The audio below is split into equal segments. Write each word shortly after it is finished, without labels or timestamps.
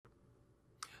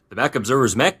The Mac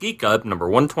Observer's Mac Geek Gab number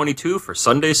 122 for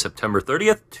Sunday, September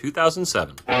 30th,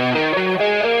 2007.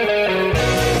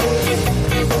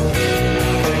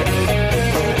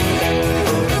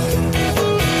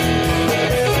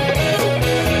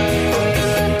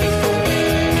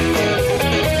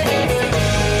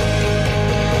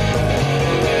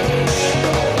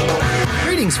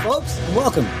 Greetings, folks, and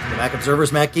welcome to the Mac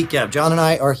Observer's Mac Geek Gab. John and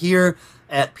I are here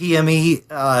at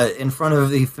PME in front of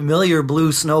the familiar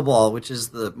blue snowball, which is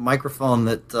the microphone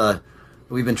that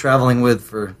we've been traveling with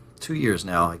for 2 years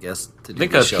now, I guess, to do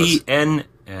Think these of shows.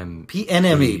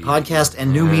 PNME, Podcast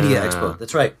and New Media Expo.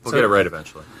 That's right. We'll get it right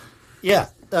eventually. Yeah.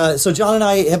 So John and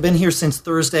I have been here since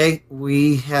Thursday.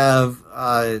 We have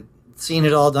seen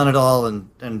it all, done it all,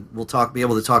 and we'll be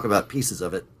able to talk about pieces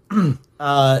of it.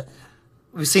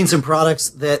 We've seen some products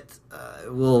that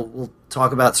we'll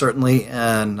talk about, certainly,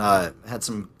 and had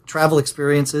some travel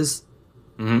experiences,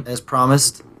 as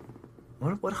promised.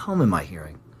 What hum am I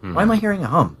hearing? Why am I hearing a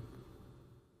hum?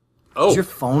 Oh. Is your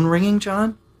phone ringing,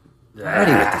 John?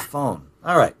 Already with the phone.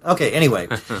 All right. Okay, anyway.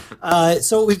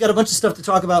 So we've got a bunch of stuff to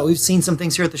talk about. We've seen some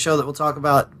things here at the show that we'll talk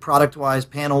about product-wise,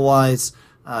 panel-wise,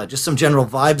 just some general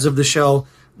vibes of the show.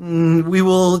 We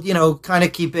will, kind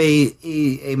of keep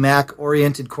a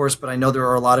Mac-oriented course, but I know there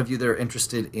are a lot of you that are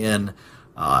interested in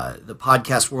the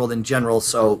podcast world in general,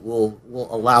 so we'll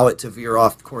allow it to veer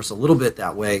off course a little bit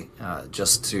that way,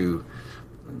 just to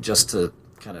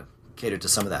kind of cater to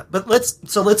some of that. But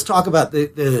let's talk about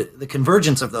the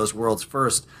convergence of those worlds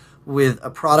first with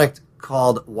a product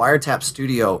called Wiretap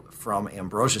Studio from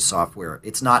Ambrosia Software.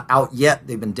 It's not out yet.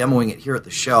 They've been demoing it here at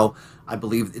the show. I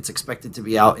believe it's expected to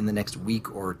be out in the next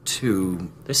week or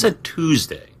two. They said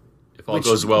Tuesday, if all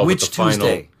goes well with the final. Which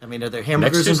Tuesday? I mean, are there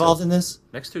hamburgers involved in this?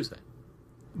 Next Tuesday.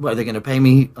 What, are they going to pay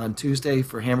me on Tuesday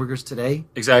for hamburgers today?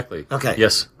 Exactly. Okay.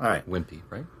 Yes. All right. Wimpy,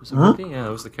 right? Was it Wimpy? Yeah,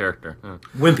 that was the character. Yeah.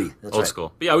 Wimpy. That's Old right.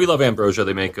 school. But yeah, we love Ambrosia.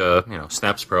 They make,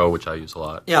 Snaps Pro, which I use a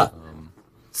lot. Yeah.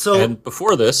 And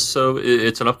before this, so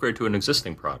it's an upgrade to an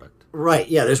existing product. Right,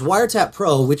 yeah. There's Wiretap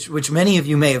Pro, which many of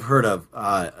you may have heard of,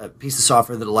 a piece of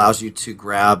software that allows you to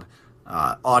grab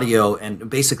audio and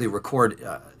basically record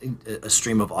a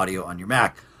stream of audio on your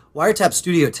Mac. Wiretap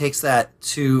Studio takes that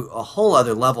to a whole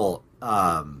other level,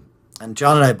 and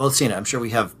John and I have both seen it. I'm sure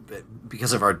we have,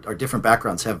 because of our different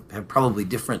backgrounds, have probably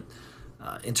different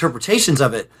interpretations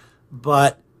of it,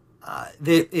 but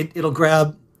it'll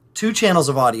grab 2 channels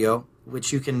of audio,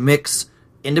 which you can mix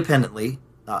independently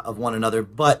of one another,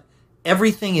 but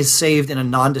everything is saved in a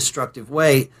non-destructive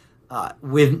way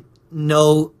with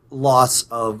no loss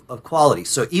of quality.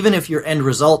 So even if your end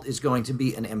result is going to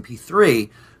be an MP3,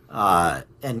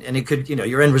 and it could,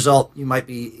 your end result, you might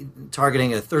be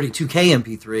targeting a 32K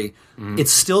MP3,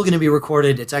 it's still going to be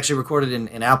recorded. It's actually recorded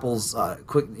in Apple's in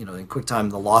QuickTime,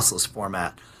 the lossless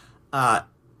format.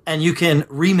 And you can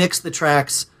remix the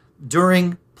tracks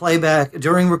during playback,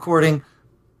 during recording,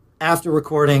 after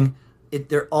recording.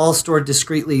 They're all stored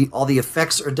discreetly. All the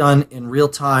effects are done in real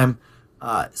time,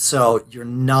 so you're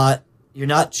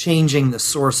not changing the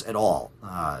source at all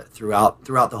throughout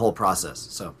the whole process.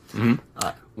 So,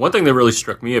 one thing that really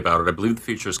struck me about it, I believe the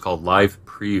feature is called Live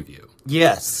Preview.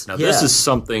 Yes. Now this is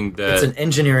something that it's an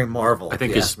engineering marvel. I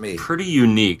think is pretty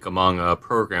unique among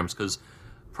programs, because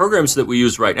programs that we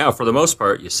use right now, for the most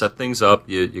part, you set things up,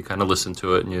 you kind of listen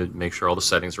to it, and you make sure all the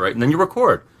settings are right, and then you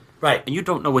record. Right. And you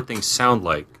don't know what things sound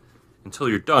like until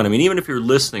you're done. I mean, even if you're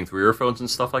listening through earphones and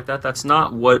stuff like that, that's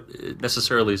not what it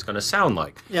necessarily is going to sound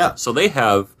like. Yeah. So they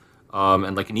have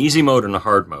like an easy mode and a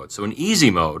hard mode. So in easy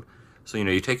mode, so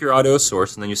you take your audio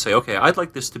source and then you say, okay, I'd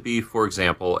like this to be, for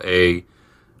example, a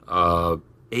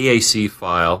AAC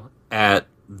file at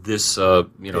this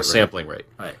sampling rate,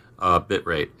 bit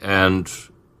rate, and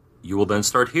you will then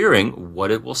start hearing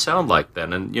what it will sound like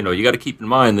then. And, you got to keep in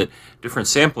mind that different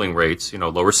sampling rates,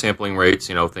 lower sampling rates,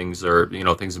 things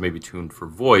that may be tuned for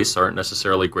voice aren't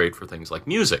necessarily great for things like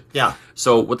music. Yeah.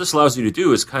 So what this allows you to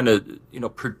do is kind of,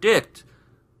 predict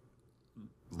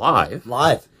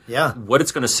live, yeah, what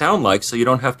it's going to sound like, so you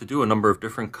don't have to do a number of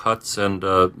different cuts and,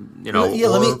 Yeah,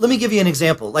 let me give you an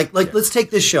example. Let's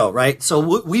take this show, right?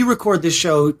 So we record this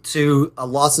show to a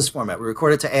lossless format. We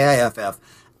record it to AIFF,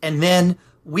 and then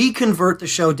we convert the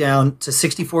show down to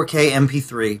 64K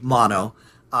MP3 mono,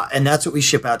 and that's what we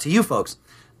ship out to you folks.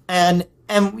 And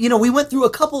we went through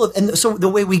a couple of, and so the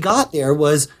way we got there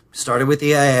was started with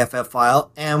the AIFF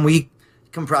file, and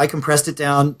I compressed it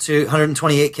down to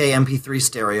 128K MP3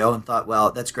 stereo, and thought,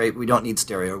 well, that's great. We don't need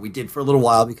stereo. We did for a little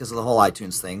while because of the whole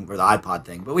iTunes thing or the iPod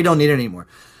thing, but we don't need it anymore.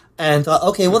 And thought,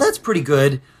 okay, well, that's pretty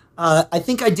good. I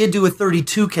think I did do a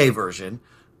 32K version.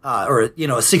 or a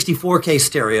 64K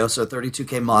stereo, so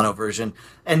 32K mono version,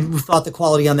 and we thought the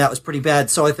quality on that was pretty bad.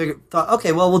 So I thought,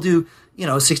 okay, well, we'll do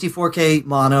 64K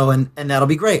mono, and that'll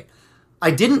be great.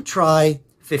 I didn't try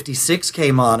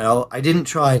 56K mono. I didn't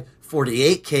try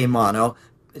 48K mono.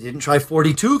 I didn't try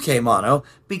 42K mono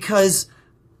because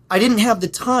I didn't have the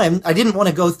time. I didn't want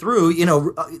to go through,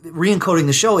 re-encoding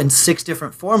the show in 6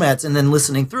 different formats and then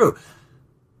listening through.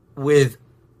 With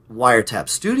Wiretap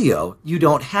Studio, you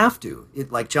don't have to.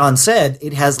 Like John said,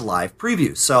 it has live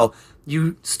preview. So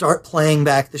you start playing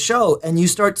back the show and you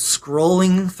start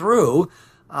scrolling through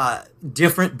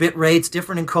different bit rates,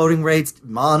 different encoding rates,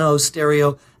 mono,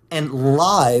 stereo, and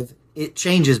live it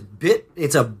changes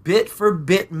it's a bit for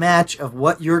bit match of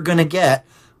what you're going to get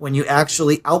when you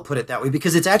actually output it that way,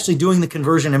 because it's actually doing the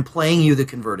conversion and playing you the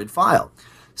converted file.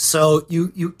 So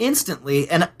you instantly,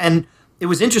 and it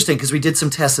was interesting because we did some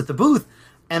tests at the booth,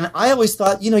 and I always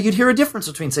thought, you'd hear a difference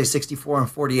between, say, 64 and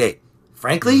 48.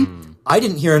 Frankly, I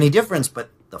didn't hear any difference, but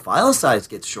the file size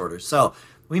gets shorter. So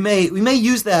we may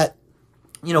use that.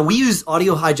 We use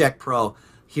Audio Hijack Pro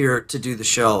here to do the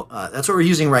show. That's what we're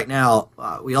using right now.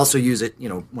 We also use it,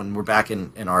 when we're back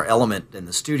in our element in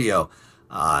the studio.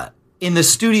 In the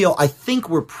studio, I think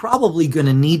we're probably going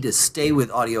to need to stay with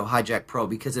Audio Hijack Pro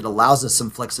because it allows us some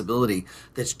flexibility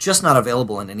that's just not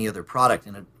available in any other product,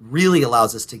 and it really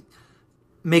allows us to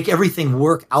make everything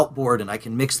work outboard, and I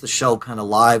can mix the show kind of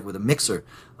live with a mixer.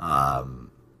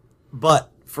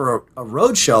 But for a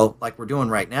road show like we're doing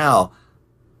right now,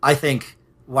 I think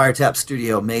Wiretap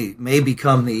Studio may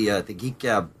become the Geek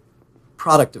Gab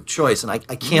product of choice, and I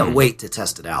can't wait to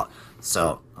test it out.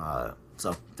 So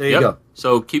there you go.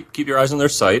 So keep your eyes on their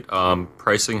site.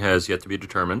 Pricing has yet to be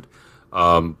determined,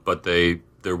 but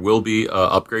there will be an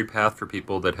upgrade path for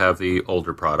people that have the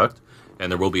older product,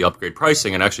 and there will be upgrade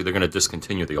pricing. And actually, they're going to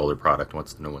discontinue the older product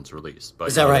once the new one's released. But,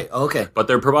 is that right? Okay. But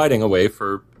they're providing a way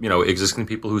for existing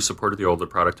people who supported the older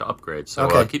product to upgrade.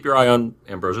 So keep your eye on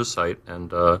Ambrosia's site,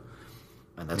 and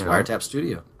that's Wiretap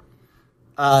Studio.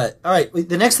 All right.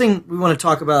 The next thing we want to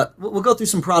talk about, we'll go through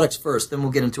some products first, then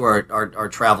we'll get into our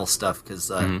travel stuff,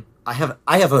 because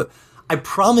I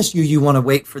promise you want to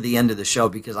wait for the end of the show,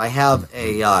 because I have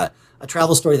a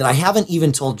travel story that I haven't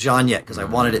even told John yet, because I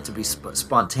wanted it to be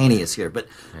spontaneous here. But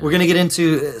we're going to get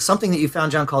into something that you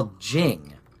found, John, called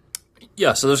Jing.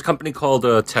 Yeah, so there's a company called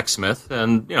TechSmith,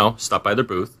 and, stopped by their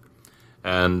booth.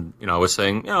 And, I was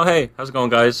saying, hey, how's it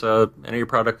going, guys? Any of your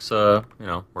products, work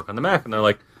on the Mac? And they're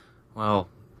like, well,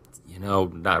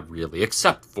 not really,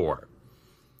 except for.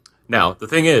 Now, the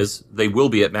thing is, they will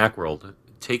be at Macworld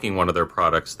taking one of their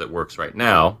products that works right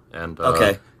now and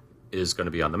is going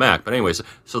to be on the Mac. But anyways,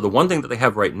 so the one thing that they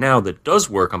have right now that does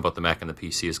work on both the Mac and the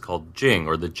PC is called Jing,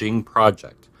 or the Jing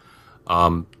Project.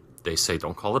 They say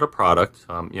don't call it a product.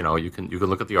 You can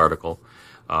look at the article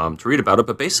to read about it.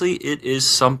 But basically, it is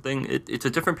something. It's a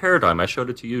different paradigm. I showed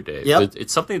it to you, Dave. Yep.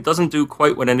 It's something that doesn't do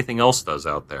quite what anything else does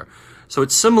out there. So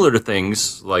it's similar to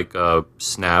things like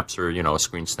snaps or a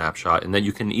screen snapshot, and then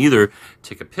you can either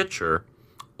take a picture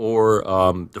or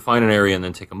define an area and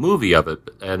then take a movie of it,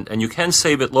 and you can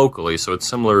save it locally. So it's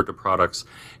similar to products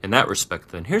in that respect.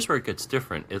 Then here's where it gets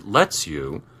different. It lets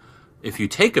you, if you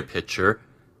take a picture,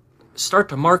 start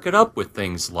to mark it up with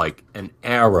things like an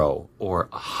arrow or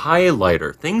a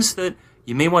highlighter, things that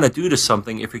you may want to do to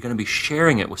something if you're going to be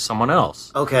sharing it with someone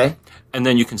else. Okay. And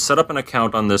then you can set up an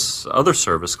account on this other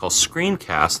service called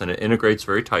Screencast, and it integrates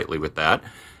very tightly with that.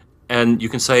 And you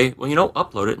can say, well,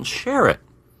 upload it and share it.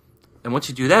 And once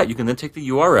you do that, you can then take the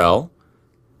URL,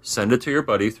 send it to your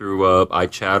buddy through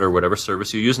iChat or whatever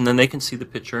service you use, and then they can see the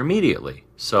picture immediately.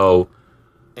 So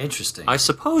interesting. I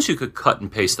suppose you could cut and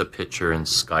paste a picture in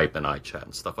Skype and iChat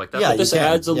and stuff like that. Yeah, but this you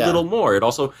can. adds a little more.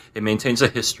 It maintains a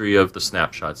history of the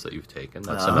snapshots that you've taken.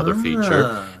 That's another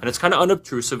feature. And it's kind of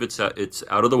unobtrusive. It's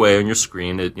out of the way on your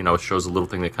screen. It shows a little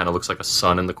thing that kind of looks like a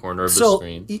sun in the corner of the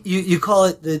screen. So you call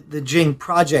it the Jing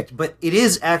Project, but it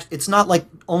is it's not like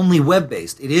only web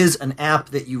based. It is an app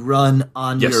that you run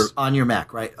on your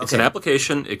Mac, right? Okay. It's an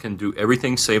application. It can do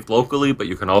everything saved locally, but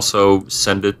you can also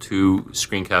send it to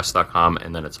screencast.com,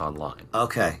 and then it's online.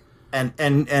 Okay. And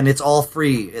it's all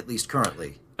free, at least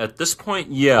currently. At this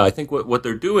point, yeah. I think what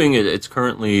they're doing, it's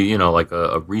currently, like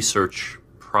a research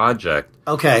project.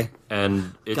 Okay.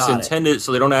 And it's intended,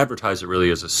 so they don't advertise it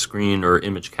really as a screen or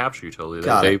image capture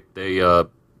utility. They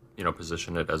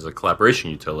position it as a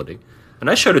collaboration utility. And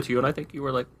I showed it to you, and I think you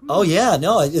were like, oh, yeah.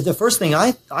 No, the first thing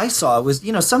I saw was,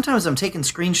 sometimes I'm taking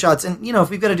screenshots, and, if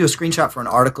we've got to do a screenshot for an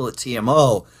article at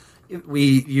TMO,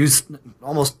 we use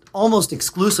almost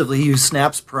exclusively use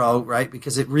Snaps Pro, right?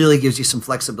 Because it really gives you some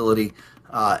flexibility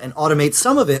and automates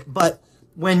some of it. But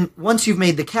once you've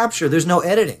made the capture, there's no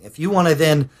editing. If you want to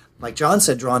then, like John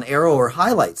said, draw an arrow or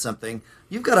highlight something,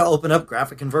 you've got to open up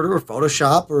Graphic Converter or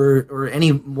Photoshop or any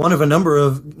one of a number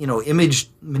of image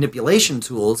manipulation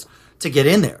tools to get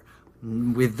in there.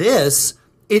 With this,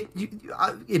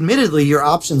 admittedly your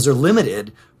options are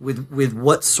limited with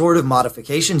what sort of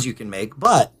modifications you can make,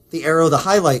 but the arrow, the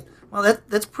highlight, well,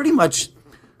 that's pretty much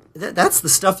that's the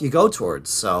stuff you go towards.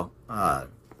 So there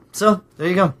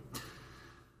you go.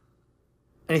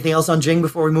 Anything else on Jing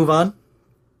before we move on?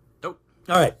 Nope.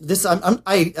 All right.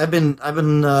 I've been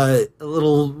a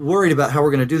little worried about how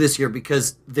we're going to do this here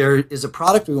because there is a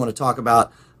product we want to talk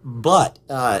about, but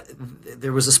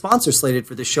there was a sponsor slated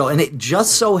for this show, and it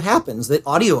just so happens that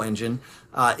Audio Engine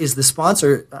is the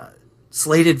sponsor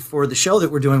slated for the show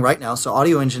that we're doing right now. So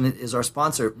Audio Engine is our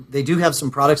sponsor. They do have some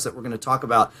products that we're going to talk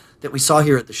about that we saw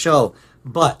here at the show,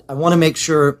 but I want to make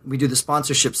sure we do the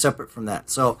sponsorship separate from that.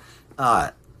 So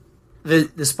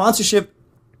the sponsorship,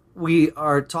 we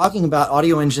are talking about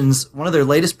Audio Engine's, one of their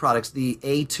latest products, the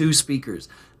A2 speakers.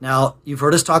 Now, you've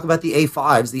heard us talk about the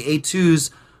A5s. The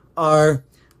A2s are,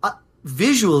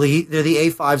 visually, they're the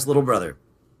A5's little brother.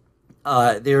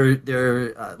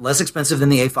 They're less expensive than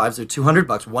the A5s. They're $200,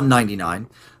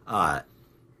 $199.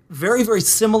 Very, very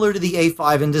similar to the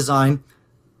A5 in design.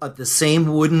 The same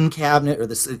wooden cabinet, or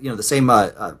the same.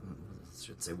 I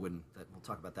should say wooden. We'll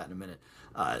talk about that in a minute.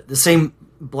 The same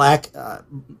black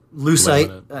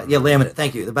lucite, laminate.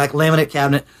 Thank you. The black laminate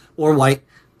cabinet or white.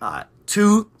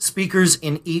 2 speakers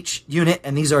in each unit,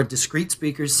 and these are discrete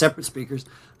speakers,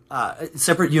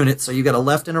 separate units. So you got a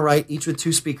left and a right, each with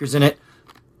 2 speakers in it.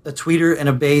 A tweeter and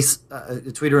a bass, a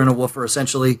tweeter and a woofer,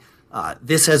 essentially.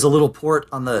 This has a little port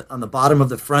on the bottom of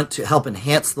the front to help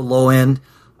enhance the low end.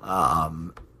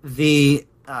 All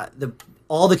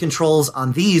the controls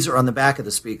on these are on the back of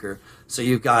the speaker. So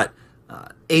you've got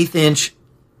 1/8 inch,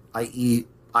 i.e.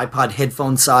 iPod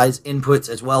headphone size inputs,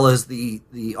 as well as the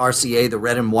RCA, the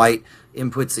red and white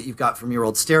inputs that you've got from your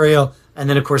old stereo, and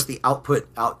then of course the output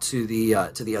out to the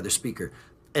other speaker,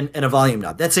 and a volume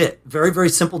knob. That's it. Very, very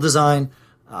simple design.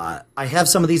 I have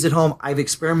some of these at home. I've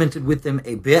experimented with them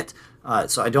a bit,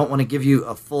 so I don't want to give you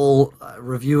a full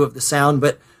review of the sound,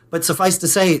 but suffice to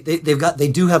say, they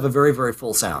do have a very, very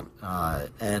full sound,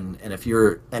 and if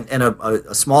you're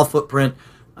a small footprint.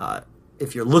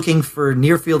 If you're looking for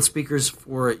near field speakers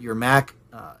for your Mac,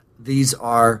 these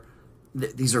are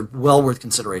well worth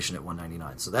consideration at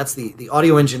 $199. So that's the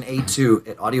Audio Engine A2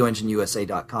 at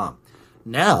audioengineusa.com.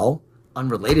 Now,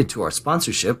 unrelated to our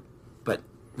sponsorship, but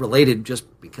related just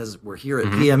because we're here at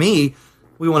PME,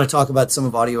 we want to talk about some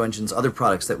of Audio Engine's other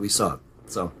products that we saw.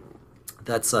 So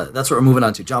that's what we're moving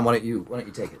on to. John, why don't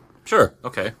you take it? Sure.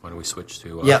 Okay. Why don't we switch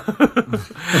to? Yeah.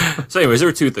 So, anyways, there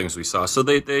were 2 things we saw. So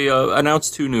they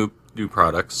announced 2 new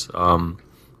products. One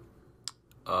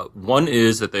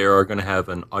is that they are going to have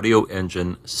an Audio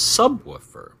Engine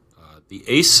subwoofer, the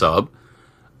A sub,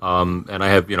 and I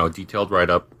have detailed write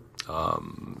up.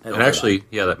 And actually,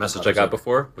 that message I got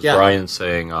before was Brian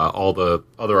saying all the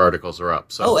other articles are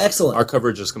up. So excellent. Our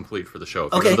coverage is complete for the show.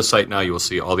 If you go to the site now, you will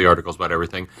see all the articles about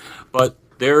everything. But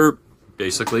they're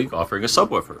basically offering a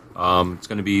subwoofer. It's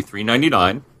going to be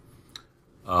 $399.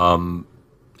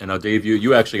 And now, Dave,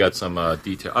 you actually got some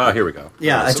detail. Here we go.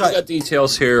 Yeah, so we got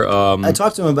details here. I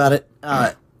talked to him about it.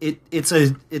 It's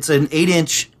an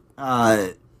 8-inch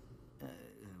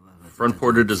front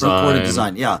ported design. Front ported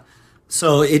design. Yeah.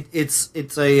 So it's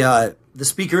the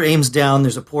speaker aims down.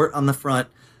 There's a port on the front,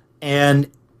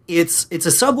 and it's a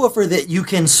subwoofer that you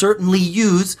can certainly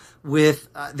use with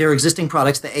their existing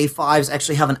products. The A5s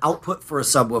actually have an output for a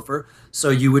subwoofer, so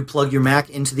you would plug your Mac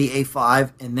into the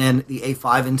A5 and then the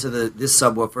A5 into this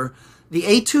subwoofer. The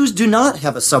A2s do not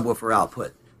have a subwoofer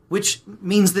output, which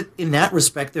means that in that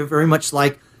respect, they're very much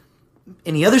like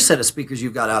any other set of speakers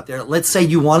you've got out there. Let's say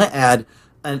you want to add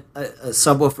a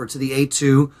subwoofer to the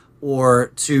A2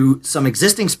 or to some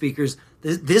existing speakers.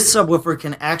 This subwoofer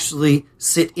can actually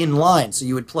sit in line. So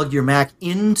you would plug your Mac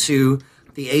into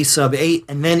the A sub 8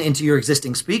 and then into your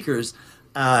existing speakers,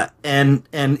 and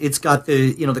it's got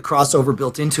the crossover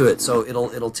built into it. So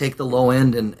it'll take the low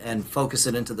end and focus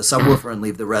it into the subwoofer and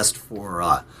leave the rest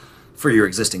for your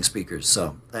existing speakers.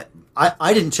 So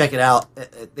I didn't check it out.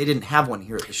 They didn't have one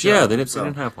here at the show. Yeah, they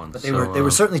didn't have one. But they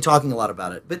were certainly talking a lot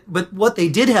about it. But what they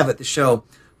did have at the show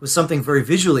was something very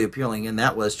visually appealing, and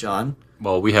that was, John.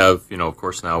 Well, we have, of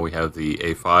course, now we have the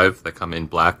A5 that come in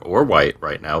black or white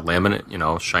right now,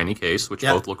 laminate, shiny case, which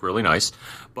both look really nice.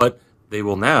 But they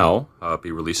will now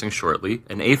be releasing shortly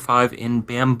an A5 in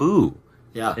bamboo.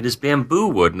 Yeah. It is bamboo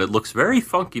wood, and it looks very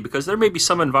funky because there may be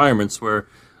some environments where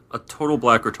a total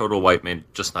black or total white may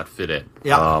just not fit in.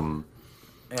 Yeah.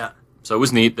 So it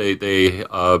was neat. They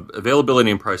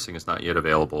availability and pricing is not yet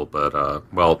available, but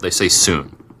well, they say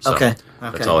soon. So Okay.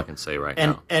 that's all I can say right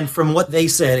now. And from what they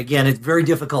said, again, it's very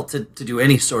difficult to do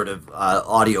any sort of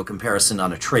audio comparison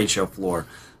on a trade show floor.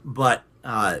 But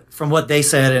from what they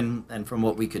said and from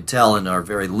what we could tell in our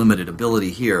very limited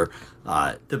ability here,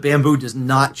 the Bamboo does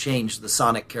not change the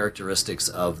sonic characteristics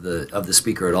of the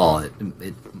speaker at all.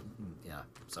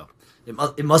 So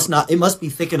it must be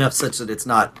thick enough such that it's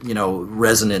not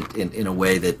resonant in a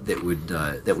way that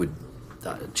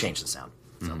would change the sound.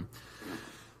 So. Mm-hmm.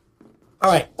 All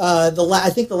right.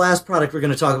 I think the last product we're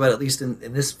going to talk about, at least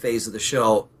in this phase of the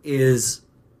show, is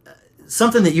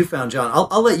something that you found, John.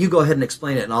 I'll let you go ahead and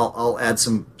explain it, and I'll add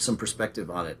some perspective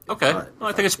on it. Okay. Well,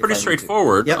 I think it's pretty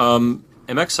straightforward. Yep.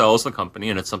 MXL is the company,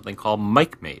 and it's something called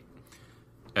MicMate,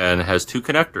 and it has two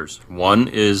connectors. One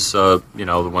is the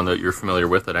one that you're familiar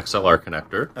with, an XLR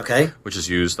connector. Okay. Which is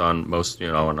used on most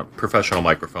on professional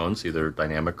microphones, either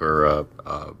dynamic or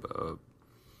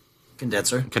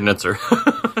Condenser.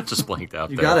 Just blanked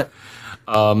out You there. got it.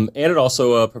 And it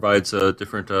also provides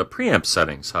different preamp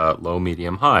settings, low,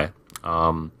 medium, high.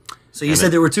 So you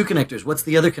said there were two connectors. What's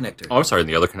the other connector? Oh, I'm sorry. And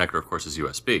the other connector, of course, is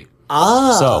USB.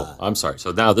 Ah. So I'm sorry.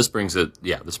 So now this brings it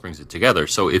together.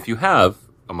 So if you have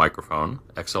a microphone,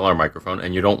 XLR microphone,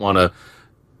 and you don't want to,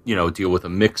 deal with a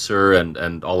mixer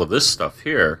and all of this stuff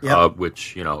here, Yep.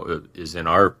 which is in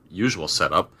our usual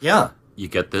setup. Yeah. You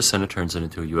get this and it turns it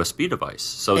into a USB device.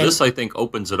 So this, I think,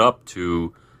 opens it up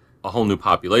to a whole new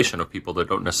population of people that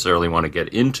don't necessarily want to get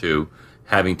into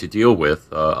having to deal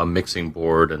with a mixing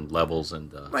board and levels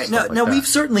and Right. stuff Now like we've that.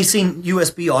 certainly seen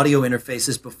USB audio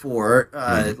interfaces before,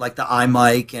 like the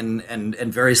iMic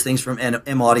and various things from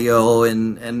M Audio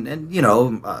and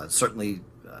certainly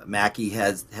Mackie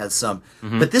has some.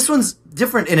 But this one's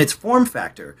different in its form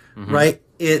factor, right?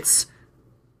 It's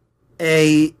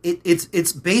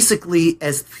basically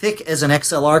as thick as an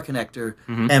XLR connector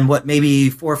and maybe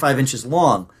 4 or 5 inches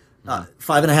long,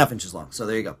 5.5 inches long. So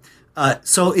there you go.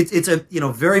 So it's a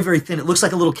very, very thin. It looks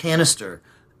like a little canister,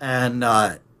 and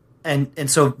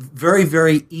so very,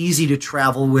 very easy to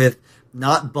travel with,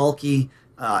 not bulky,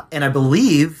 and I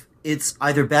believe it's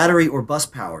either battery or bus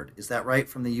powered. Is that right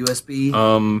from the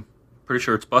USB? Pretty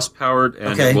sure it's bus powered, and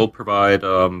Okay. it will provide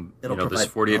this provide-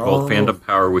 48-volt phantom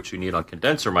power, which you need on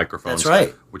condenser microphones. That's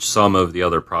right. Which some of the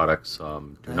other products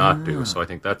do not do. So I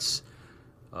think that's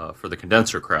for the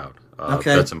condenser crowd.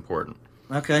 Okay. That's important.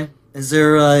 Okay. Is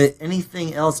there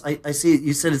anything else? I see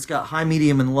you said it's got high,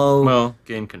 medium, and low. Well,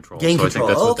 gain control. Gain so control. I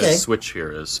think that's what Okay. this switch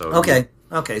here is. So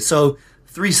Okay. So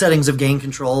 3 settings of gain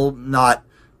control, not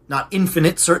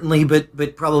infinite certainly,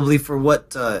 but probably for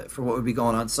what would be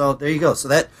going on. So there you go. So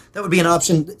that would be an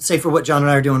option, say, for what John and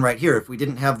I are doing right here. If we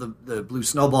didn't have the Blue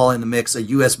Snowball in the mix, a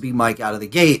USB mic out of the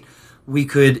gate, we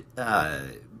could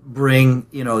bring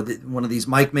one of these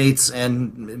mic mates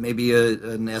and maybe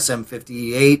an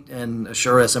SM58 and a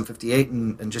Shure SM58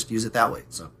 and just use it that way.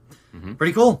 So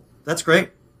pretty cool. That's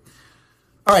great.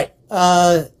 All right.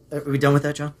 Are we done with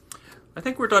that, John? I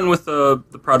think we're done with the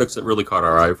products that really caught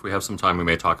our eye. If we have some time, we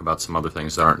may talk about some other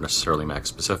things that aren't necessarily Mac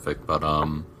specific. But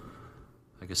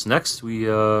I guess next we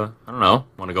I don't know,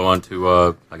 want to go on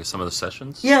to I guess some of the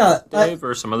sessions. Yeah, Dave,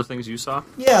 or some other things you saw.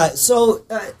 Yeah, so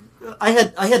I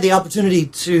had the opportunity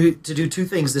to do 2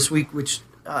 things this week, which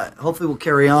hopefully will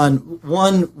carry on.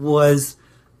 One was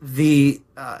the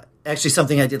actually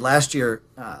something I did last year.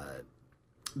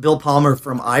 Bill Palmer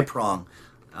from iProng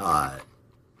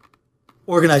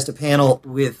organized a panel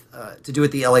to do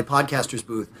at the LA Podcasters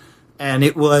booth, and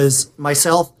it was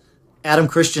myself, Adam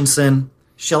Christensen,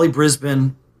 Shelley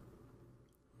Brisbane,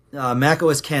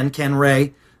 macOS Ken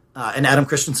Ray, and Adam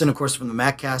Christensen, of course, from the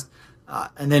MacCast,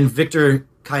 and then Victor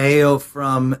Callejo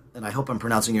from, and I hope I'm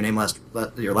pronouncing your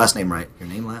last name right. Your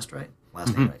name last right?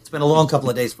 Last name right. It's been a long couple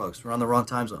of days, folks. We're on the wrong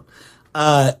time zone.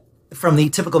 From the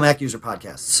Typical Mac User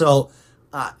podcast. So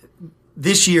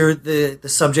this year, the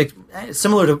subject,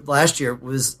 similar to last year,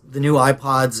 was the new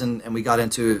iPods, and we got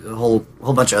into a whole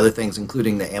bunch of other things,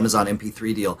 including the Amazon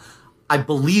MP3 deal. I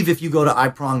believe if you go to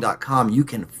iProng.com, you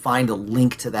can find a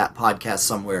link to that podcast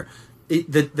somewhere.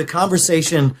 The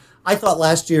conversation, I thought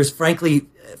last year's, frankly,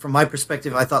 from my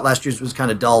perspective, I thought last year's was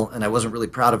kind of dull, and I wasn't really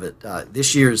proud of it.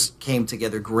 This year's came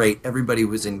together great. Everybody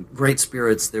was in great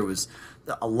spirits. There was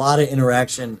a lot of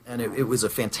interaction, and it was a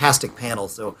fantastic panel.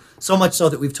 So much so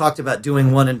that we've talked about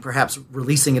doing one and perhaps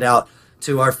releasing it out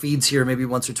to our feeds here maybe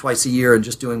once or twice a year and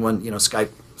just doing one,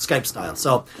 Skype style.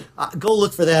 So go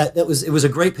look for that. It was a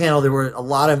great panel. There were a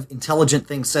lot of intelligent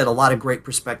things said, a lot of great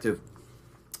perspective.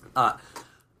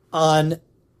 On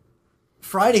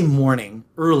Friday morning,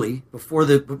 early,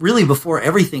 before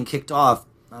everything kicked off,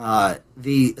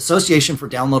 the Association for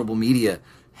Downloadable Media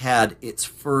had its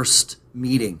first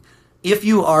meeting. If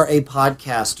you are a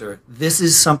podcaster, this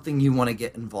is something you want to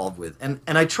get involved with. And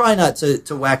I try not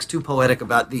to wax too poetic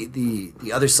about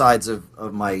the other sides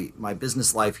of my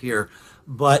business life here,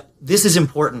 but this is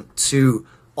important to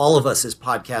all of us as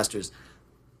podcasters.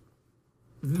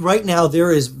 Right now,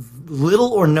 there is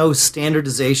little or no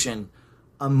standardization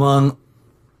among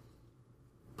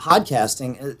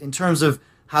podcasting in terms of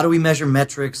how do we measure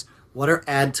metrics, what are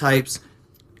ad types,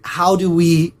 how do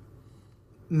we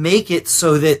make it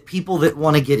so that people that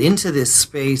want to get into this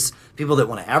space, people that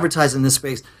want to advertise in this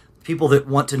space, people that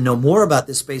want to know more about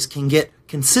this space can get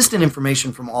consistent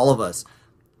information from all of us.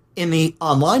 In the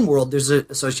online world, there's an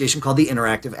association called the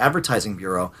Interactive Advertising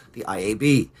Bureau, the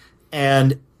IAB,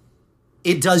 and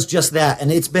it does just that.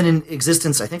 And it's been in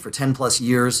existence, I think, for 10 plus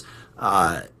years,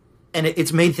 and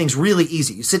it's made things really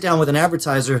easy. You sit down with an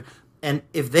advertiser, and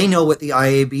if they know what the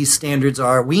IAB standards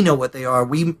are, we know what they are.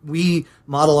 We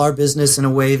model our business in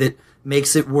a way that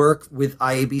makes it work with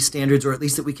IAB standards, or at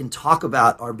least that we can talk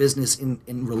about our business in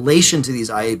relation to these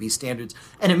IAB standards.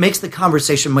 And it makes the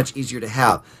conversation much easier to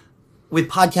have. With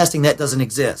podcasting, that doesn't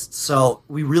exist. So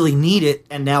we really need it,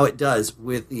 and now it does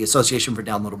with the Association for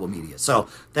Downloadable Media. So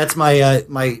that's my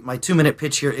my 2-minute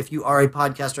pitch here. If you are a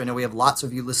podcaster, I know we have lots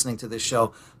of you listening to this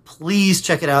show. Please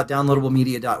check it out,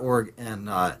 downloadablemedia.org,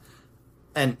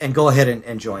 and go ahead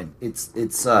and join. We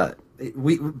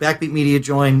Backbeat Media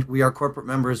joined. We are corporate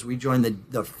members. We joined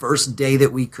the first day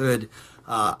that we could.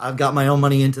 I've got my own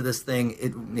money into this thing.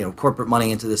 Corporate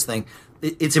money into this thing.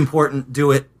 It's important.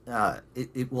 Do it.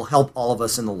 It will help all of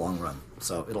us in the long run.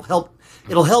 So it'll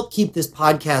help keep this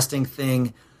podcasting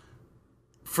thing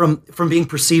from being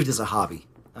perceived as a hobby.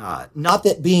 Not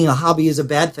that being a hobby is a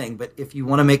bad thing, but if you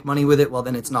want to make money with it, well,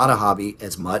 then it's not a hobby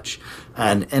as much,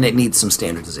 and it needs some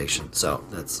standardization. So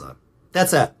that's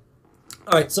that.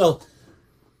 All right, so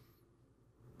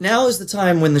now is the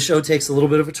time when the show takes a little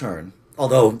bit of a turn,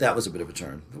 although that was a bit of a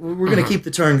turn. We're going to keep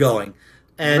the turn going.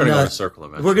 And we're going to go in a circle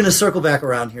eventually. We're going to circle back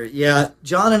around here. Yeah,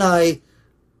 John and I,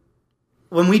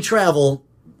 when we travel,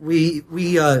 we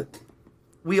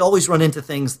always run into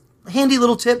things, handy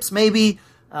little tips maybe,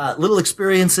 little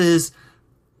experiences,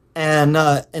 and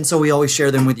so we always share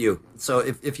them with you. So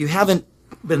if you haven't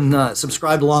been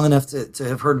subscribed long enough to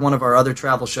have heard one of our other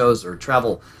travel shows or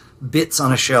travel bits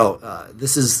on a show,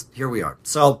 here we are.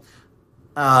 So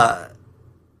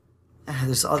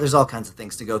there's all kinds of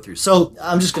things to go through. So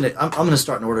I'm gonna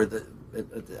start in order,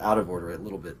 out of order a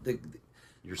little bit.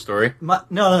 Your story?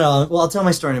 No. Well, I'll tell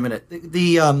my story in a minute.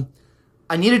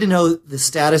 I needed to know the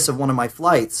status of one of my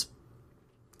flights,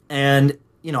 and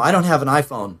I don't have an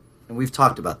iPhone, and we've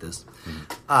talked about this.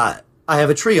 I have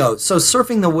a Trio, so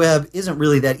surfing the web isn't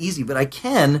really that easy, but I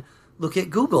can look at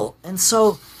Google. And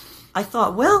so I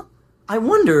thought, well, I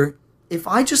wonder if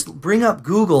I just bring up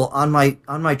Google on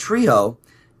my Trio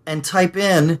and type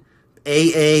in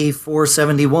AA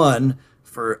 471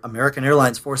 for American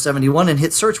Airlines 471 and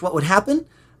hit search, what would happen?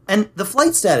 And the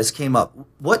flight status came up,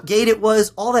 what gate it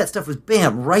was, all that stuff was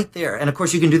bam, right there. And of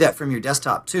course you can do that from your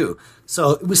desktop too.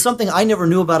 So it was something I never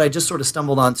knew about. I just sort of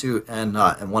stumbled onto and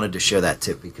wanted to share that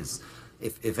tip, because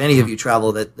if any of you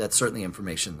travel, that's certainly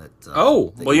information that.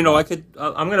 I'm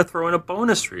going to throw in a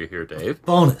bonus for you here, Dave.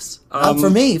 Bonus, not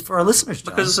for me, for our listeners,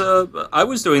 John. Because I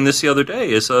was doing this the other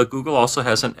day. Google also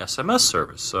has an SMS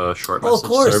service, short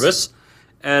message service.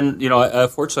 And,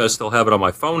 fortunately, I still have it on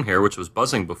my phone here, which was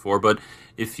buzzing before. But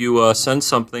if you send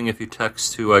something, if you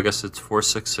text to, I guess it's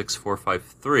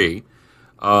 466453.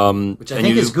 Which I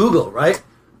think is Google, right?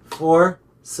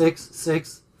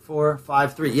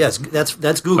 466453. Yes,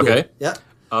 that's Google. Okay. Yeah.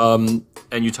 And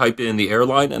you type in the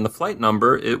airline and the flight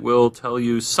number, it will tell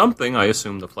you something, I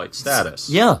assume the flight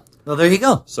status. Yeah. Well, there you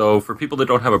go. So for people that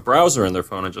don't have a browser in their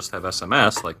phone and just have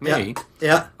SMS, like me,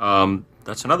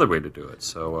 that's another way to do it.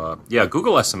 So,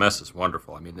 Google SMS is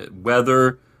wonderful. I mean,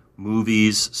 weather,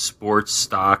 movies, sports,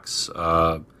 stocks,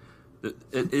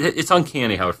 it's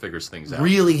uncanny how it figures things out.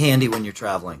 Really handy when you're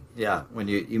traveling. Yeah, when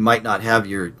you might not have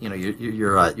you're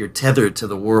tethered to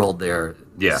the world there.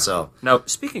 Yeah. So now,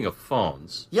 speaking of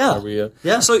phones, yeah, are we,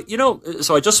 yeah. So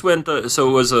so I just went. So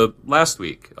it was last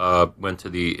week. Went to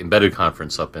the Embedded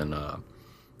conference up in.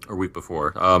 Or week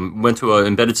before, went to an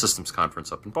embedded systems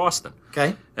conference up in Boston.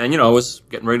 Okay. And I was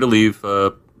getting ready to leave,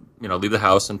 leave the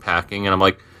house and packing, and I'm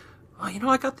like, I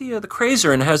got the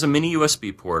Crazer and it has a mini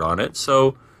USB port on it,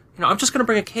 so I'm just going to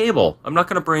bring a cable. I'm not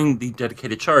going to bring the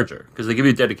dedicated charger, because they give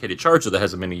you a dedicated charger that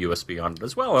has a mini USB on it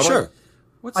as well. I'm sure. like,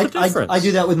 What's the difference? I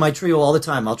do that with my Trio all the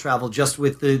time. I'll travel just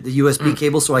with the USB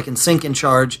cable so I can sync and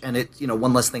charge, and it's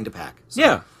one less thing to pack. So.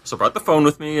 Yeah. So I brought the phone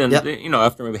with me, and Yep.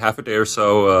 after maybe half a day or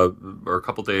so, or a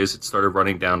couple days, it started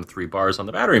running down to 3 bars on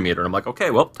the battery meter. And I'm like,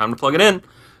 okay, well, time to plug it in.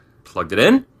 Plugged it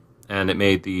in, and it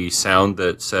made the sound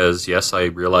that says, yes, I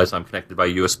realize I'm connected by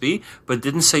USB, but it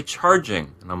didn't say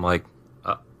charging. And I'm like,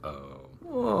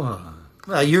 uh-oh.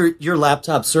 Well, your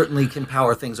laptop certainly can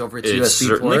power things over its It USB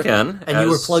certainly port. can, And you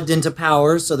were plugged into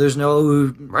power, so there's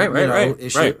no Right,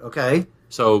 issue. right. Okay.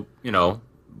 So,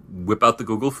 whip out the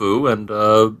Google Foo and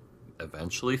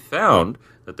eventually found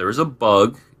that there is a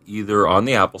bug either on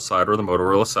the Apple side or the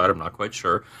Motorola side, I'm not quite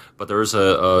sure, but there is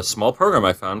a small program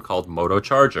I found called Moto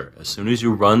Charger. As soon as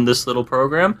you run this little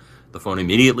program, the phone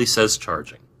immediately says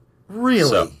charging. Really?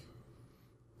 So,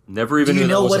 never even Do you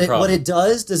knew know that was a what problem. it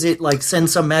does? Does it send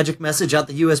some magic message out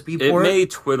the USB It port? may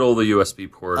twiddle the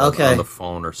USB port Okay. on the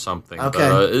phone or something.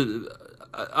 Okay.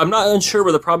 But, I'm not unsure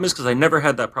where the problem is because I never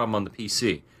had that problem on the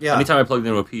PC. Yeah. Anytime I plugged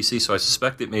into a PC, so I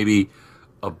suspect it may be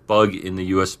a bug in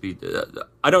the USB.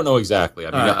 I don't know exactly.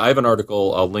 I mean, right. I have an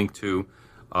article I'll link to.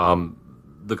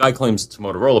 The guy claims it's a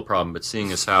Motorola problem, but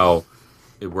seeing as how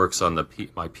it works on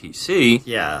my PC,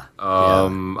 Yeah.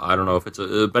 I don't know if it's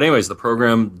a. But anyways, the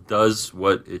program does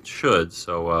what it should.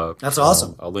 So That's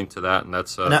awesome. I'll link to that, and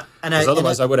that's. And Because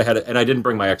otherwise, I would have had it, and I didn't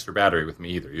bring my extra battery with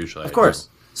me either. Usually, Of course.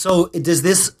 So does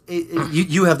this?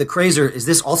 You have the Crazer. Is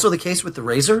this also the case with the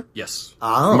Razor? Yes.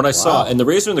 Oh, From what I saw, wow. and the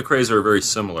Razor and the Crazer are very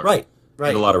similar. Right.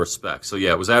 In a lot of respects. So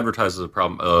yeah, it was advertised as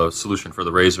a solution for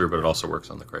the Razor, but it also works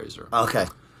on the Crazer. Okay.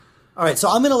 All right. So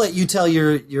I'm going to let you tell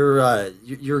your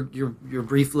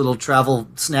brief little travel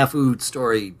snafu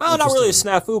story. Well, not really a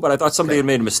snafu, but I thought somebody had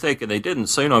made a mistake and they didn't.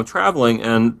 So I'm traveling,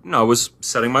 and I was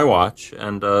setting my watch,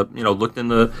 and looked in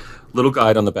the little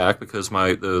guide on the back because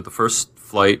the first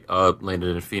flight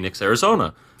landed in Phoenix,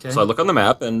 Arizona. Okay. So I look on the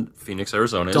map, and Phoenix,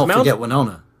 Arizona Don't is mountain. forget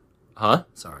Winona. Huh?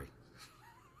 Sorry.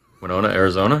 Winona,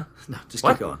 Arizona? No, just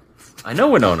What? keep going. I know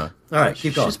Winona. All right,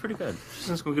 keep going. She's pretty good. She's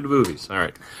in some good movies. All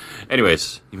right.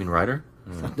 Anyways, you mean Ryder?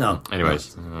 No.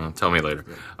 Anyways, tell me later.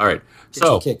 All right. Get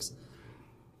So, your kicks.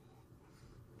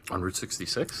 on Route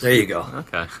 66? There you go.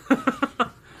 Okay.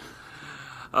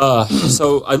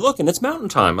 So I look, and it's mountain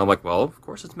time. I'm like, well, of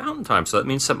course it's mountain time. So that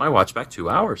means set my watch back 2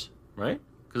 hours, right?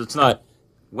 Because it's not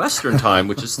Western time,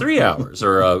 which is 3 hours.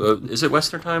 Or is it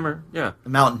Western time? Or yeah.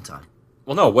 Mountain time.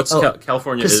 Well, no. What's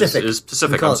California Pacific. is We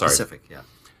Pacific. call I'm it sorry. Pacific, yeah.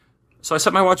 So I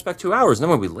set my watch back 2 hours. And then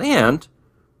when we land,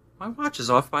 my watch is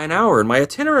off by an hour, and my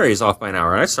itinerary is off by an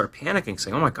hour. And I start panicking,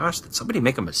 saying, oh my gosh, did somebody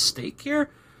make a mistake here?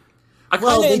 I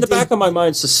kind of, in the back of my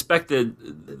mind,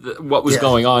 suspected what was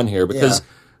going on here because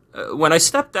when I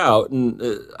stepped out, and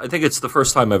I think it's the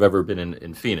first time I've ever been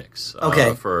in Phoenix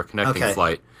for a connecting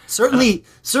flight. Certainly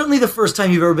the first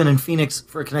time you've ever been in Phoenix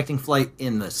for a connecting flight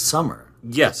in the summer.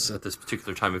 Yes, at this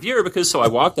particular time of year, because so I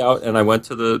walked out and I went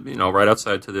to the, right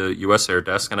outside to the U.S. Air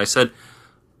desk, and I said,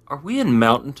 are we in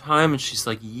mountain time? And she's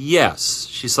like, yes.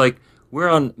 She's like, we're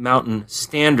on mountain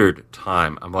standard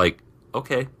time. I'm like,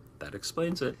 okay, that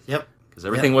explains it. Yep. Because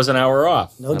everything was an hour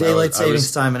off. No daylight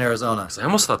savings time in Arizona. I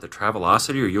almost thought that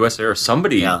Travelocity or U.S. Air,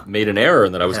 somebody made an error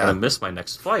and that I was going to miss my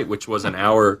next flight, which was an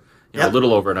hour, a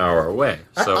little over an hour away.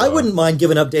 So I wouldn't mind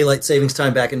giving up daylight savings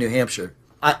time back in New Hampshire.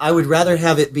 I would rather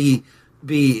have it be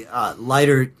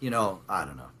lighter, I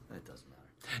don't know. It doesn't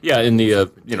matter. Yeah, in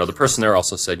the the person there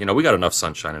also said, we got enough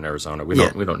sunshine in Arizona. We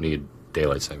don't need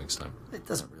daylight savings time. It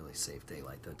doesn't really save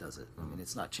daylight though, does it? I mean,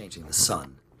 it's not changing the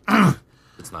sun.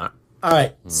 It's not. All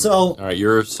right. So all right,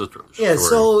 you're so yeah.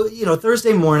 So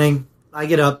Thursday morning, I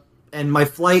get up and my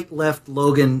flight left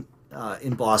Logan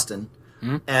in Boston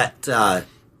at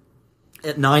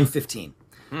 9:15,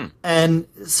 and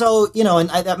so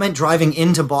that meant driving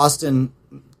into Boston.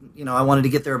 I wanted to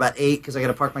get there about 8 because I got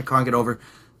to park my car and get over,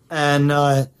 and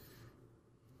that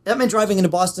meant driving into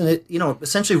Boston at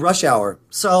essentially rush hour.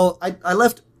 So I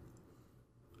left.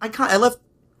 I left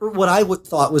what I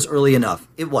thought was early enough.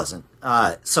 It wasn't.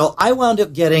 So I wound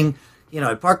up getting,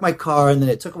 I parked my car, and then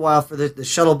it took a while for the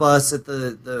shuttle bus at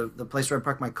the place where I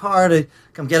parked my car to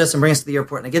come get us and bring us to the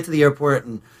airport. And I get to the airport,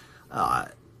 and I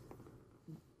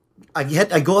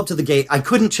go up to the gate. I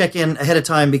couldn't check in ahead of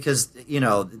time because,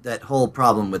 that whole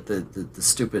problem with the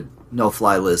stupid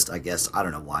no-fly list, I guess. I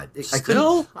don't know why. I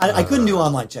couldn't do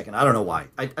online check-in. I don't know why.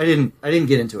 I didn't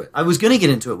get into it. I was going to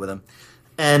get into it with him.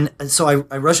 And so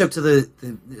I rush up to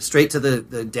straight to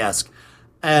the desk.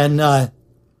 And I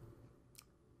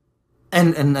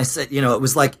said, it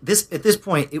was like this at this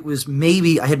point. It was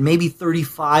I had maybe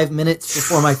 35 minutes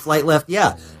before my flight left.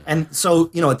 Yeah, and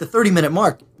so at the 30-minute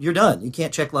mark, you're done. You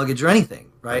can't check luggage or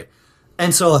anything, right?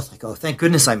 And so I was like, oh, thank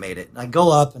goodness I made it. And I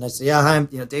go up and I say, yeah, hi, I'm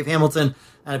Dave Hamilton.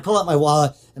 And I pull out my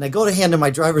wallet and I go to hand him my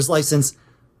driver's license.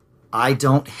 I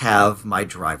don't have my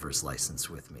driver's license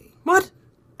with me. What?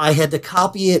 I had to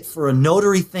copy it for a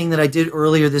notary thing that I did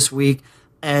earlier this week,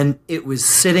 and it was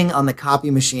sitting on the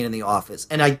copy machine in the office.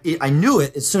 And I knew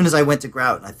it as soon as I went to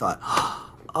grab it, and I thought,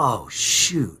 oh,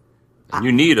 shoot. And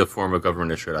you need a form of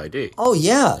government issued ID. Oh,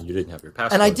 yeah. And you didn't have your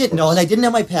passport. And I didn't know, and I didn't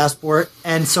have my passport.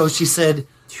 And so she said,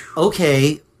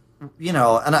 okay,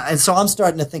 and so I'm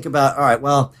starting to think about, all right,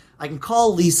 well, I can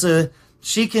call Lisa.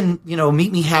 She can,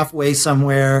 meet me halfway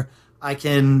somewhere. I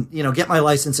can, get my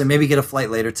license and maybe get a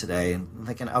flight later today. And I'm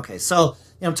thinking, okay, so,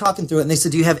 I'm talking through it. And they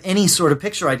said, do you have any sort of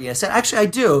picture ID? I said, actually, I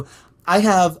do. I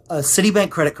have a Citibank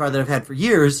credit card that I've had for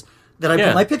years that I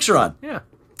put my picture on. Yeah.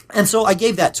 And so I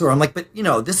gave that to her. I'm like, but,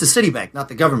 this is Citibank, not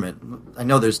the government. I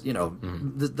know there's,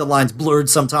 the line's blurred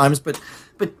sometimes, but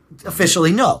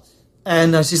officially, no.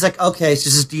 And she's like, okay. She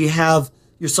says, do you have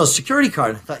your Social Security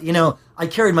card? I thought, I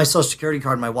carried my Social Security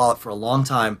card in my wallet for a long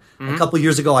time. A couple of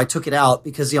years ago, I took it out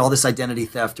because, all this identity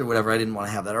theft or whatever, I didn't want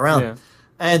to have that around. Yeah.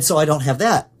 And so I don't have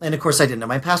that. And, of course, I didn't have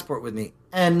my passport with me.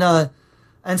 And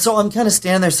so I'm kind of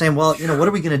standing there saying, well, what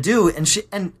are we going to do? And she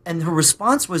and her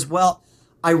response was, well,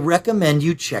 I recommend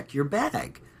you check your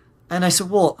bag. And I said,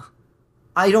 well,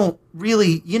 I don't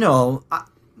really,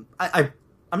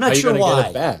 I'm not sure why. Get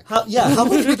it back? How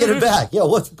would we get it back? Yeah,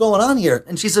 what's going on here?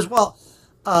 And she says, well,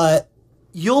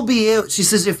 you'll be able, she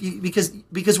says,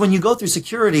 because when you go through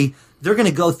security, they're going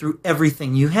to go through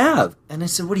everything you have. And I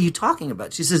said, what are you talking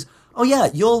about? She says, oh yeah,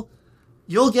 you'll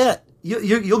get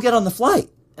on the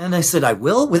flight. And I said, I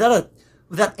will without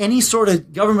any sort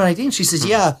of government ID. And she says,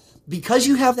 yeah, because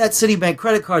you have that Citibank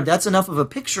credit card, that's enough of a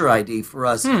picture ID for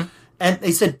us. And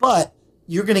they said, but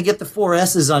you're going to get the 4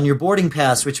 S's on your boarding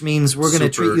pass, which means we're going to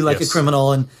treat you like a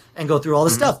criminal and go through all the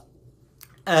stuff.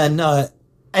 And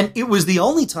it was the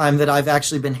only time that I've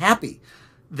actually been happy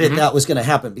that was going to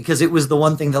happen, because it was the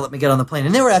one thing that let me get on the plane.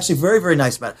 And they were actually very, very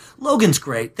nice about it. Logan's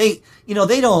great. They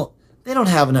don't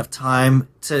have enough time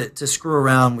to screw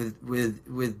around with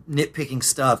nitpicking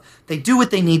stuff. They do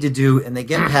what they need to do and they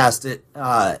get past it.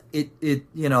 The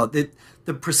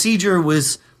procedure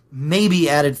was maybe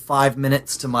added 5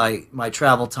 minutes to my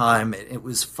travel time. It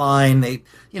was fine. They,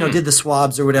 did the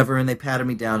swabs or whatever, and they patted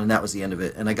me down, and that was the end of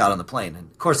it. And I got on the plane. And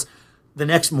of course, the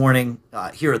next morning,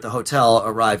 here at the hotel,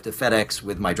 arrived a FedEx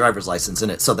with my driver's license in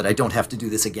it, so that I don't have to do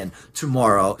this again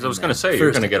tomorrow. I was going to say,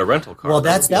 you're going to get a rental car. Well,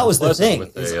 that was the thing.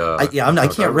 I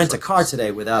can't rent a car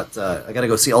today without. I got to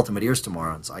go see Ultimate Ears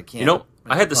tomorrow, so I can't.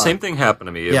 I had the same thing happen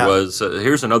to me. It was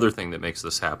here's another thing that makes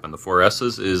this happen. The 4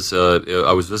 S's is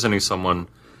I was visiting someone.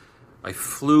 I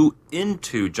flew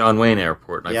into John Wayne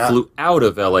Airport, and I flew out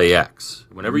of LAX.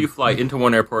 Whenever you fly into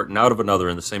one airport and out of another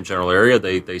in the same general area,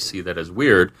 they see that as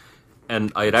weird.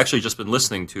 And I had actually just been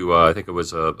listening to, I think it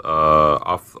was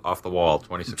Off the Wall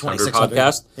 2600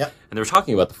 podcast, and they were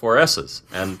talking about the 4 S's.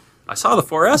 And I saw the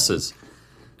 4 S's,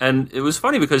 and it was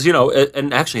funny because,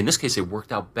 and actually in this case it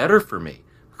worked out better for me,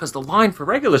 because the line for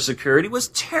regular security was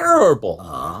terrible.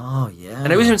 Oh, yeah.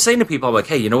 And I was even saying to people, I'm like,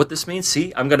 hey, you know what this means?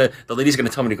 See, the lady's going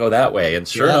to tell me to go that way. And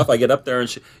sure enough, I get up there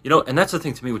and and that's the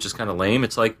thing to me, which is kind of lame.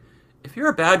 It's like, if you're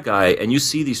a bad guy and you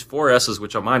see these 4 S's,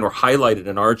 which on mine were highlighted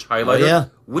in orange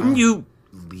highlighter, wouldn't you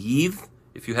leave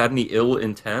if you had any ill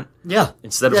intent? Yeah.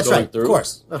 Instead of going through? Of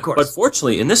course. But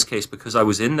fortunately, in this case, because I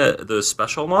was in the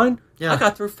special line, I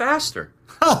got through faster.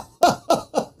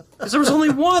 Because there was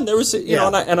only one. There was,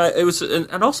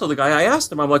 and also the guy, I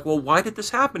asked him, I'm like, well, why did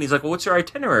this happen? He's like, well, what's your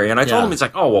itinerary? And I told him, he's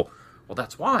like, oh, well,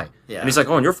 that's why. Yeah. And he's like,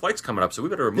 oh, and your flight's coming up, so we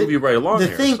better move you right along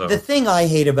here. The thing I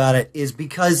hate about it is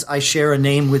because I share a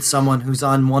name with someone who's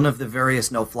on one of the various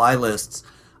no-fly lists.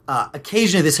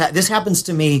 Occasionally, this happens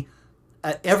to me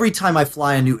every time I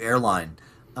fly a new airline,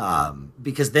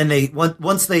 because then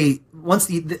once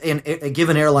a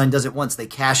given airline does it once, they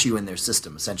cache you in their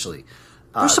system essentially.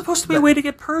 There's supposed to be a way to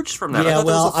get purged from that. I thought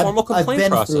there was a formal complaint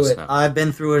process now. I've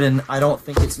been through it, and I don't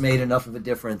think it's made enough of a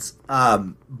difference.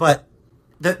 But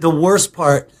the worst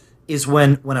part is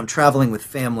when I'm traveling with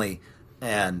family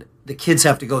and the kids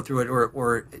have to go through it,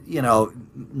 or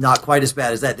not quite as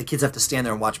bad as that. The kids have to stand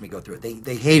there and watch me go through it.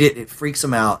 They hate it. It freaks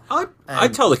them out. I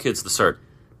tell the kids to start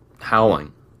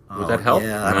howling. Would that help?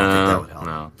 Yeah, I don't think that would help.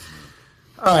 No.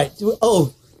 All right.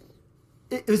 Oh,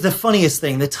 it was the funniest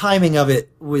thing. The timing of it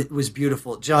was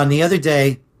beautiful. John, the other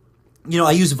day,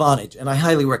 I use Vonage, and I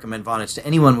highly recommend Vonage to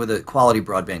anyone with a quality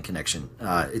broadband connection.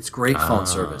 It's great phone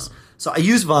service. So I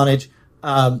use Vonage,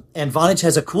 and Vonage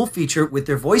has a cool feature with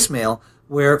their voicemail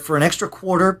where for an extra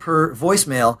quarter per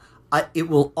voicemail, it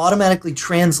will automatically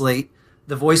translate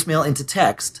the voicemail into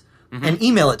text. and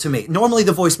email it to me. Normally,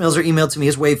 the voicemails are emailed to me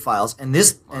as WAV files, and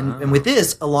and with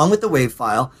this, along with the WAV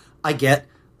file, I get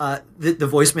the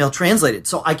voicemail translated,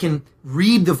 so I can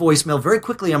read the voicemail very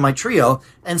quickly on my Trio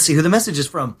and see who the message is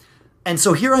from. And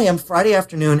so here I am, Friday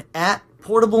afternoon at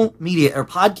Portable Media or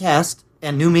Podcast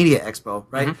and New Media Expo,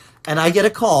 right? And I get a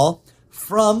call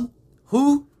from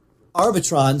who?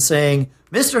 Arbitron saying,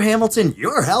 Mr. Hamilton,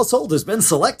 your household has been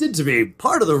selected to be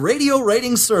part of the radio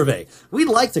ratings survey. We'd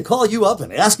like to call you up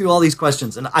and ask you all these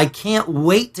questions. And I can't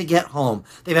wait to get home.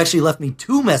 They've actually left me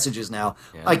 2 messages now.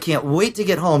 Yeah. I can't wait to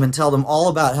get home and tell them all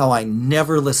about how I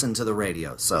never listen to the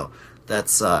radio. So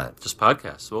that's just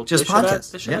podcasts. Well, just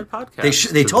podcasts. They should have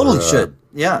podcasts. They totally should.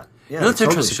 Yeah. Yeah, you know, that's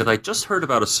totally interesting because I just heard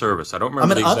about a service. I don't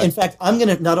remember the exact... In fact, I'm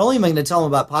going to, not only am I going to tell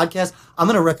them about podcasts, I'm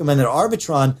going to recommend that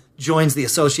Arbitron joins the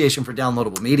Association for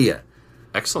Downloadable Media.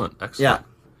 Excellent. Yeah.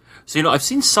 So, you know, I've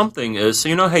seen something. So,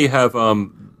 you know how you have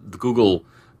the Google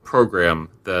program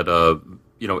that,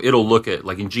 you know, it'll look at,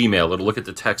 like in Gmail, it'll look at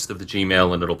the text of the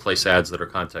Gmail and it'll place ads that are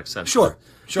context sensitive. Sure.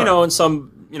 You know, and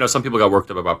some people got worked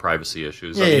up about privacy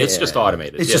issues. It's just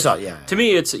automated. It's just automated. To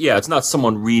me, it's not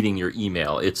someone reading your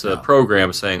email. It's a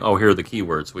program saying, oh, here are the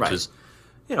keywords, which is,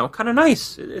 you know, kind of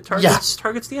nice. It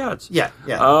targets the ads. Yeah.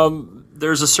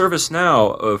 There's a service now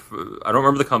of, I don't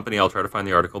remember the company, I'll try to find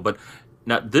the article, but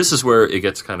now this is where it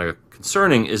gets kind of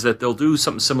concerning, is that they'll do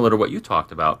something similar to what you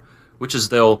talked about, which is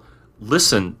they'll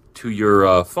listen to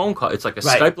your phone call. It's like a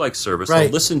Skype-like service.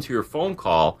 They'll listen to your phone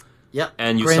call,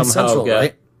 and you Grand somehow Central, get...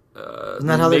 Right? Isn't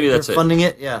that how they're funding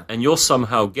it? Yeah. And you'll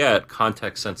somehow get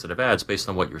context-sensitive ads based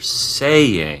on what you're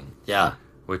saying. Yeah.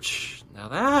 Which, now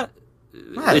that...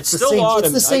 Yeah, it's still odd.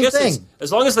 It's the same thing.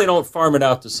 As long as they don't farm it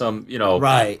out to some,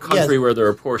 country where there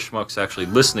are poor schmucks actually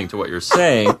listening to what you're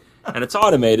saying, and it's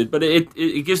automated, but it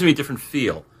gives me a different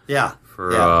feel. Yeah.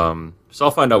 So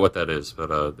I'll find out what that is,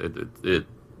 but it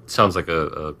sounds like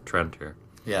a trend here.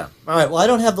 Yeah. All right. Well, I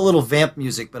don't have the little vamp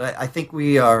music, but I think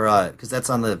we are, because that's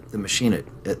on the machine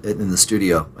in the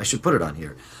studio. I should put it on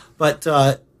here. But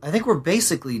I think we're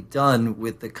basically done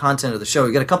with the content of the show.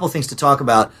 We've got a couple of things to talk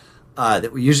about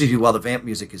that we usually do while the vamp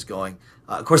music is going.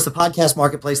 Of course, the podcast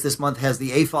marketplace this month has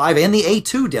the A5 and the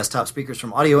A2 desktop speakers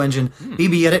from Audio Engine,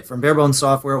 BB Edit from Barebones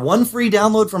Software, one free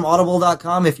download from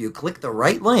Audible.com if you click the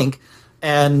right link,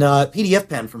 and PDF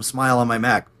Pen from Smile on my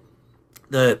Mac.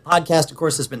 The podcast, of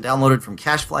course, has been downloaded from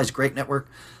CacheFly's great network.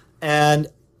 And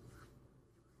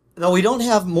though we don't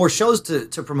have more shows to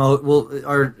promote, we'll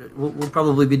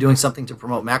probably be doing something to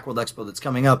promote Macworld Expo that's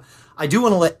coming up. I do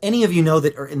want to let any of you know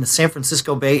that are in the San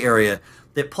Francisco Bay Area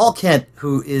that Paul Kent,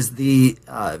 who is the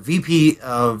VP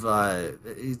of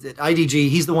IDG,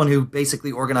 he's the one who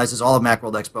basically organizes all of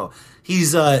Macworld Expo.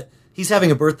 He's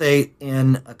having a birthday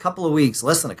in a couple of weeks,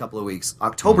 less than a couple of weeks,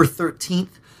 October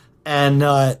 13th, and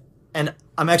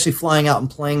I'm actually flying out and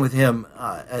playing with him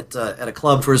at a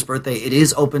club for his birthday. It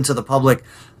is open to the public.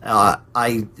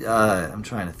 I'm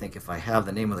trying to think if I have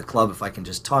the name of the club, if I can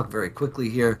just talk very quickly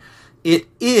here. It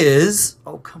is,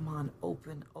 oh, come on,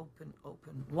 open.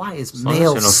 Why is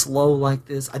mail slow like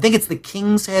this? I think it's the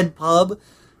King's Head Pub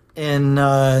in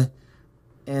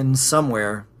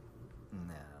somewhere. No,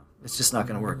 it's just not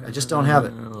going to work. I just don't have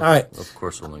it. All right. Of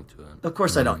course we'll link to it. Of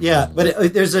course I don't. Yeah, but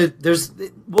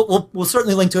we'll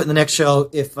certainly link to it in the next show.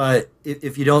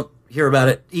 If you don't hear about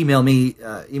it, email me,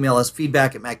 email us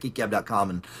feedback@macgeekgab.com,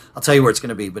 and I'll tell you where it's going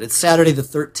to be. But it's Saturday the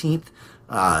 13th,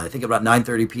 I think about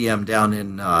 9:30 p.m. down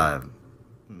in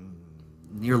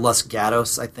near Los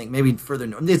Gatos, I think, maybe further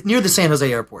north. It's near the San Jose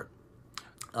airport.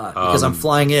 Because I'm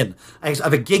flying in. I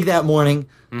have a gig that morning,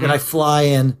 then I fly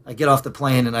in, I get off the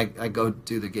plane, and I go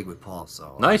do the gig with Paul.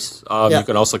 So nice. You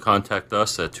can also contact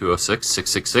us at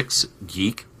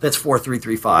 206-666-GEEK. That's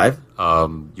 4335.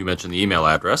 You mentioned the email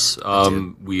address.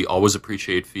 We always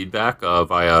appreciate feedback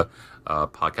via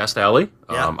Podcast Alley,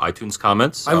 iTunes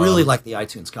comments. I really like the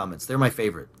iTunes comments. They're my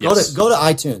favorite. Yes. Go to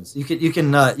iTunes.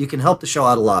 You can help the show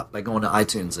out a lot by going to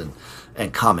iTunes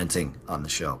and commenting on the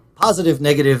show. Positive,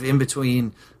 negative, in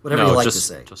between, whatever you like to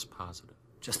say. Just positive.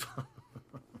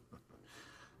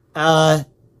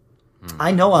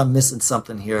 I know I'm missing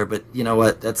something here, but you know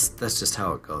what? That's just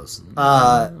how it goes.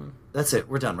 That's it.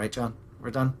 We're done, right, John?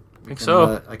 We're done. I think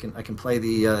so. I can play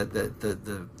the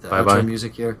outro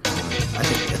music here. I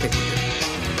think we're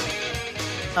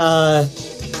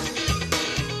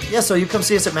good. So you come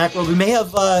see us at Macworld. We may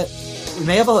have a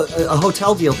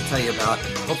hotel deal to tell you about.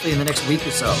 Hopefully in the next week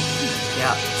or so.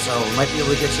 Yeah, so we might be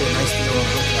able to get you a nice deal on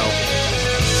hotel.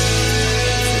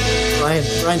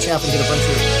 Brian Chaplin did a bunch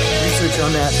of research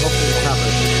on that. Hopefully we'll have a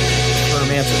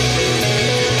firm answer.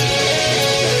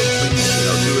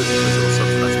 Do it because it'll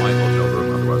subsidize my hotel room,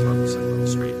 otherwise I'll have to sleep on the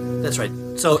street. That's right.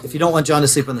 So if you don't want John to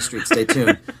sleep on the street, stay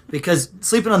tuned. Because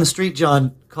sleeping on the street,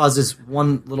 John, causes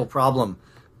one little problem.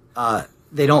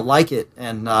 They don't like it,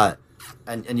 and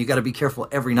you got to be careful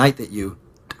every night that you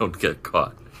don't get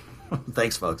caught.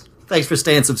 Thanks, folks. Thanks for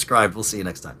staying subscribed. We'll see you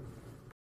next time.